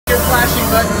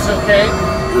buttons, okay?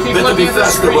 You'd better be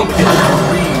faster or we'll get in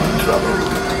real trouble.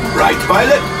 Right,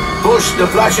 pilot? Push the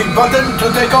flashing button to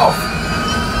take off.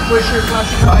 Push your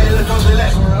flashing Pilot on the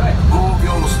left. Alright. Move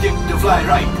your stick to fly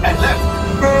right and left.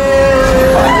 I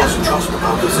was just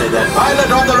about to say that.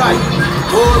 Pilot on the right.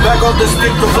 Pull back on the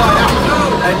stick to fly out.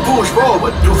 And push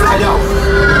forward to fly down.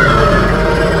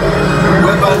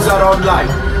 Weapons are online.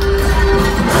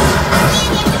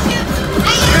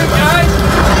 Shoot, guys!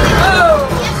 Oh!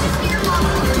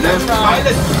 Left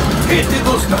pilot, hit the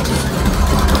booster.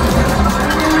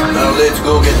 Now let's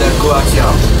go get that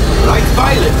coaxium. Right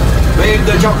pilot, make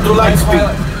the jump to light speed.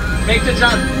 Pilot. Make the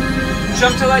jump.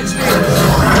 Jump to light speed.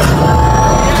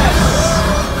 Yes!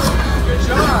 Good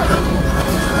job.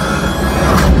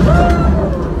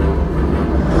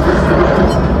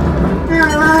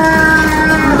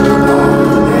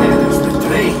 There's the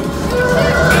train.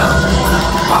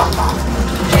 Papa.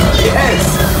 Yes!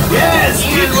 Yes!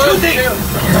 Keep shooting!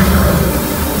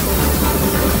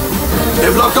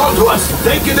 They've locked onto us.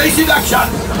 Take evasive action.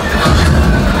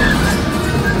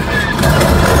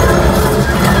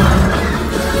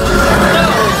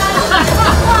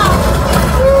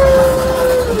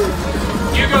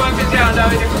 You go up and down,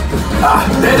 David. Ah,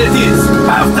 there it is.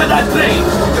 After that train.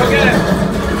 Go get it.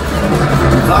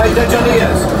 Flight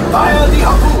engineers, fire the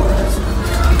harpoons.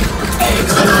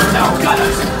 Excellent. Now,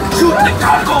 gunners, shoot the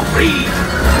cargo free.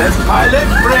 Left pilot,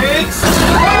 brakes.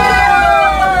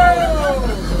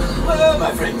 Well,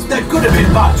 my friends, that could have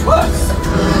been much worse.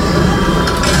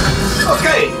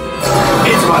 Okay,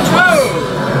 it's much worse.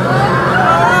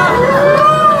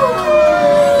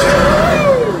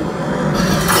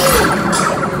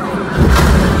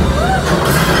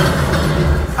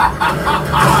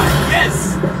 Yes,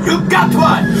 you got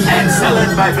one.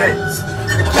 Excellent, my friends.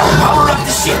 Now power up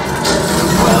the ship.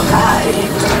 Well, I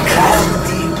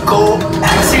can't go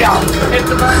axiom. Hit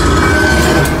the button.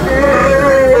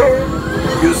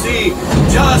 You see,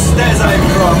 just as I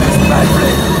promised, my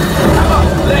friend. Come on,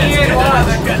 let's get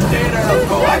another container of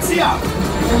coaxium.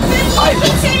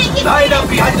 Pilots, line up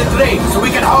behind the train so we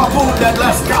can harpoon that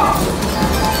last car.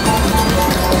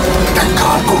 The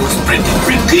cargo is bringing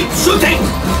free. Keep shooting.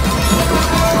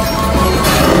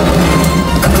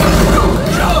 Good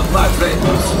job, my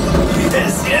friends.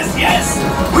 Yes, yes, yes.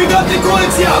 We got the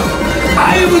coaxium.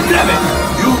 I will grab it.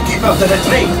 You keep after the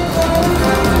train.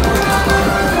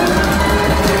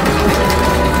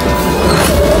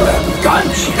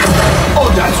 Gunship! Oh,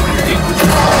 that's ridiculous!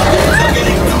 They're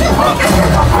getting too hot!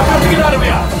 I've got to get out of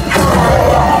here!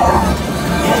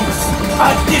 Yes!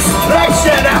 A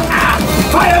distraction!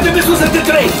 Fire the missiles at the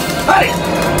train! Hurry!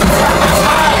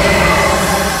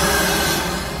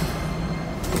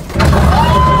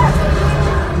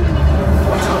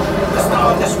 The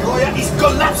Star Destroyer is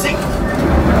collapsing!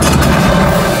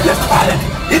 Left pilot,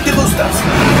 hit the boosters!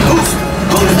 Boost!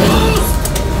 Boost! Boost!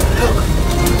 Look!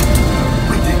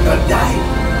 Not die.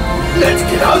 Let's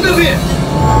get out of here.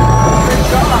 Good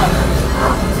job.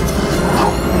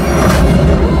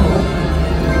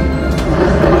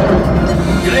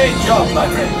 Great job, my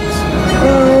friends.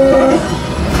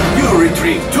 You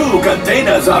retrieved 2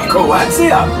 containers of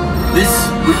coaxium. This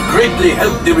will greatly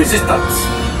help the resistance.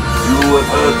 You have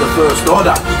heard the First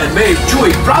Order and made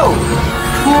Chewie proud.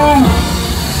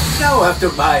 Now, after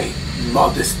my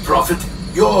modest profit,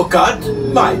 your cut,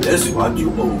 minus what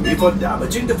you owe me for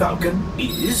damaging the Falcon,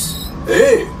 is...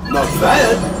 Hey, not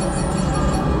bad.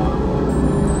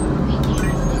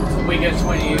 We get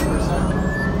 28%.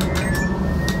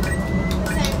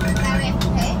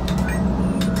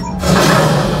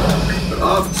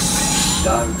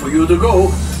 Time for you to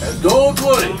go. And don't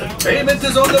worry, the payment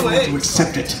is on the way. To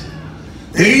accept it.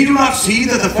 They do not see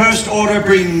that the First Order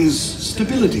brings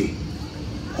stability,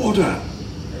 order,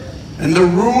 and the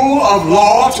rule of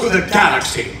law to the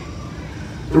galaxy.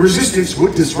 The Resistance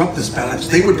would disrupt this balance.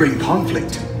 They would bring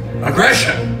conflict,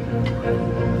 aggression,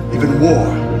 even war.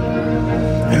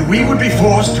 And we would be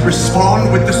forced to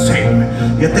respond with the same.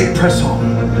 Yet they press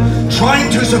on, trying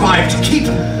to survive, to keep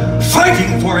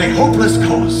fighting for a hopeless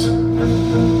cause.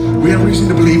 We have reason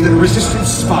to believe that a Resistance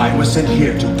spy was sent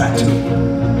here to Batu.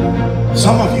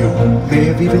 Some of you may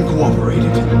have even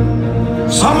cooperated.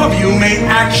 Some of you may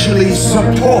actually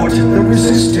support the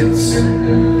Resistance.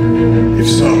 If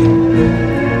so,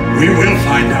 we will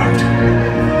find out.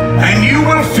 And you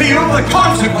will feel the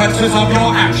consequences of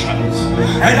your actions.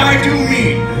 And I do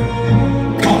mean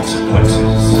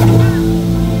consequences.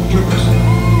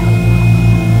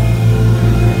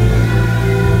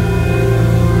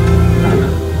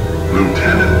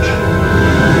 Lieutenant.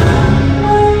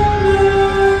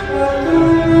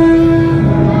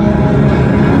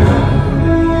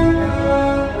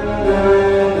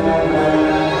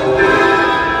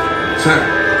 Sir,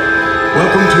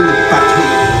 welcome to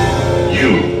Batu.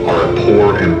 You are a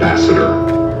poor ambassador.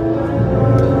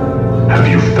 Have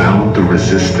you found the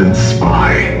Resistance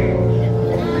spy?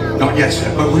 Not yet,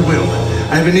 sir, but we will.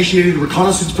 I have initiated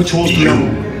reconnaissance patrols You below.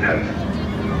 have